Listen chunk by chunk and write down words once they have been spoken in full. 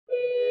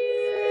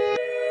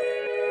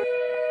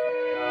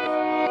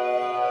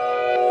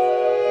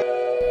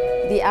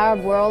The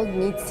Arab World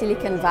Meets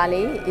Silicon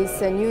Valley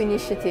is a new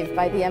initiative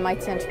by the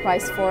MIT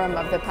Enterprise Forum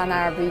of the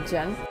Pan-Arab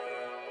region.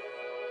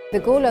 The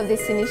goal of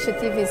this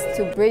initiative is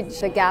to bridge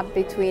the gap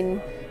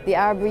between the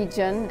Arab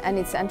region and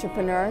its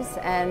entrepreneurs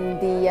and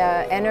the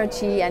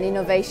energy and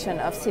innovation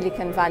of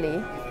Silicon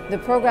Valley. The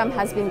program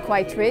has been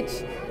quite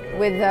rich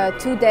with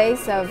 2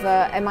 days of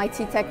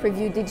MIT Tech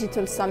Review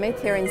Digital Summit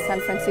here in San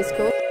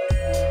Francisco.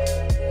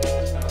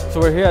 So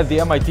we're here at the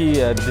MIT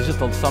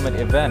Digital Summit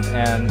event,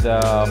 and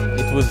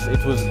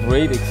it was a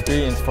great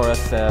experience for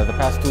us the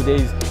past 2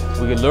 days.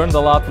 We learned a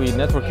lot. We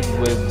networked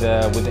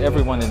with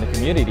everyone in the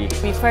community.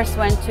 We first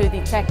went to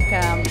the Tech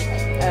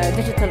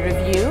Digital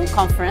Review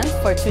conference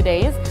for 2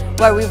 days,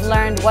 where we've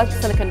learned what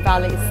Silicon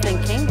Valley is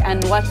thinking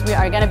and what we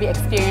are going to be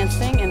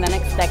experiencing in the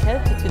next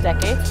decade to 2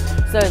 decades.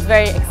 So it's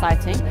very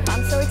exciting.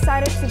 I'm so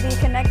excited to be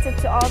connected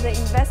to all the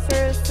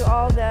investors, to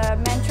all the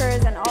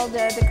mentors and all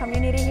the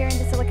community here in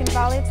the Silicon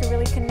Valley to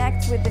really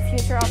connect with the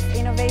future of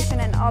innovation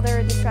and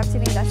other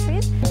disruptive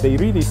industries. They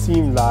really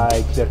seem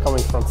like they're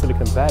coming from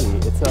Silicon Valley.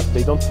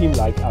 They don't seem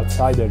like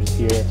outsiders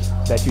here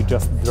that you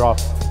just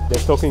dropped.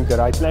 They're talking the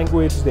right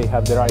language, they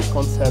have the right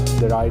concepts,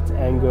 the right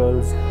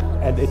angles,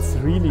 and it's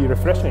really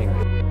refreshing.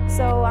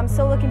 So I'm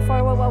so looking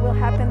forward to what will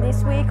happen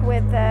this week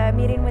with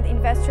meeting with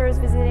investors,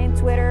 visiting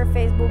Twitter,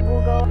 Facebook,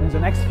 Google. In the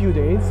next few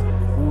days,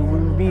 we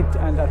will meet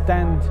and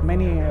attend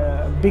many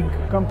big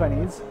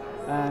companies,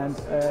 and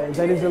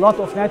there is a lot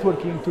of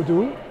networking to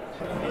do.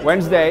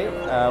 Wednesday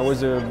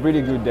was a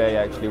really good day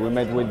actually. We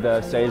met with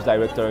the sales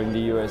director in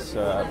the US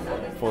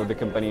for the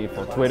company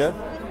for Twitter,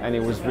 and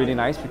it was really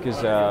nice because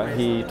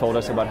he told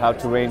us about how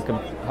to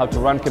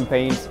run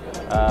campaigns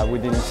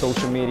within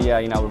social media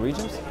in our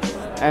regions.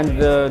 And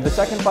the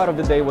second part of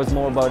the day was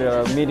more about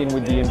a meeting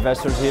with the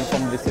investors here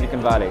from the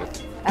Silicon Valley.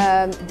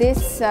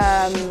 This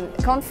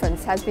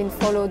conference has been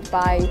followed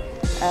by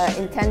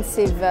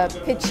intensive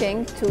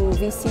pitching to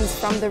VCs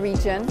from the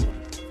region.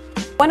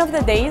 One of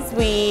the days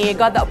we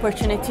got the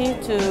opportunity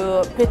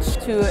to pitch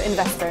to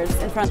investors,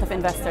 in front of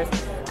investors.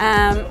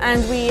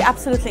 And we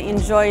absolutely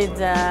enjoyed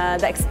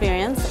the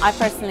experience. I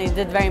personally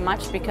did very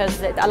much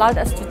because it allowed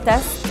us to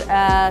test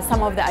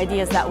some of the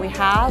ideas that we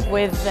have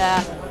with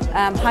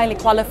highly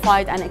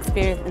qualified and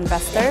experienced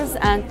investors,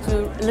 and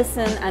to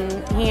listen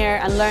and hear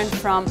and learn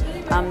from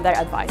their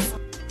advice.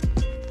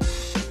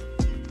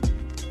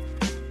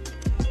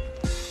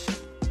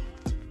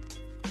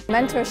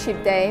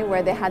 Mentorship Day,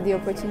 where they had the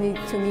opportunity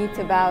to meet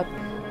about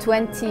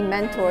 20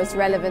 mentors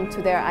relevant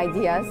to their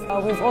ideas.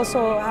 We've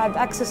also had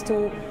access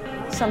to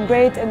some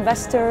great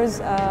investors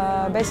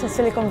based in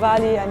Silicon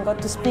Valley and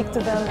got to speak to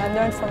them and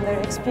learn from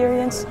their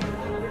experience.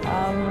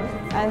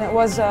 And it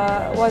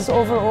was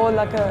overall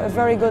like a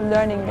very good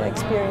learning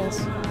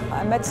experience.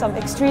 I met some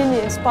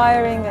extremely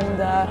inspiring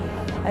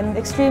and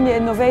extremely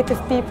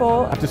innovative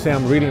people. I have to say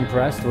I'm really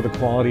impressed with the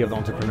quality of the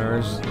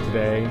entrepreneurs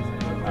today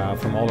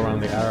from all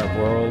around the Arab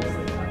world.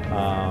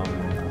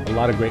 A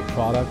lot of great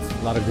products,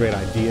 a lot of great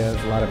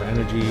ideas, a lot of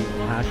energy,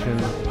 passion.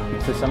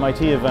 This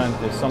MIT event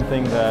is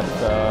something that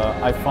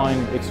I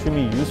find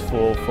extremely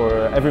useful for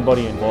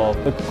everybody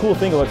involved. The cool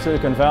thing about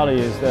Silicon Valley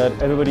is that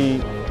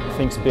everybody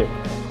thinks big.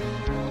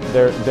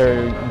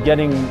 They're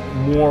getting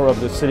more of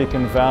the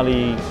Silicon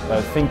Valley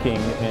thinking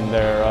in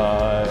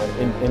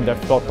their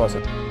thought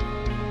process.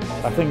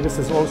 I think this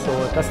is also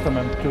a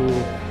testament to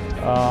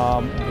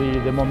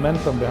the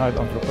momentum behind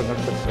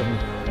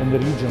entrepreneurship in the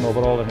region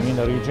overall, in the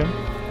MENA region.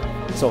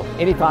 So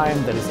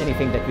anytime there is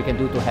anything that we can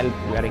do to help,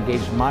 we are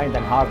engaged mind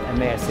and heart, and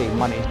may I say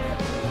money,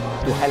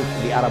 to help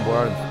the Arab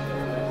world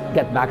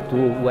get back to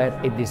where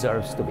it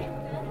deserves to be.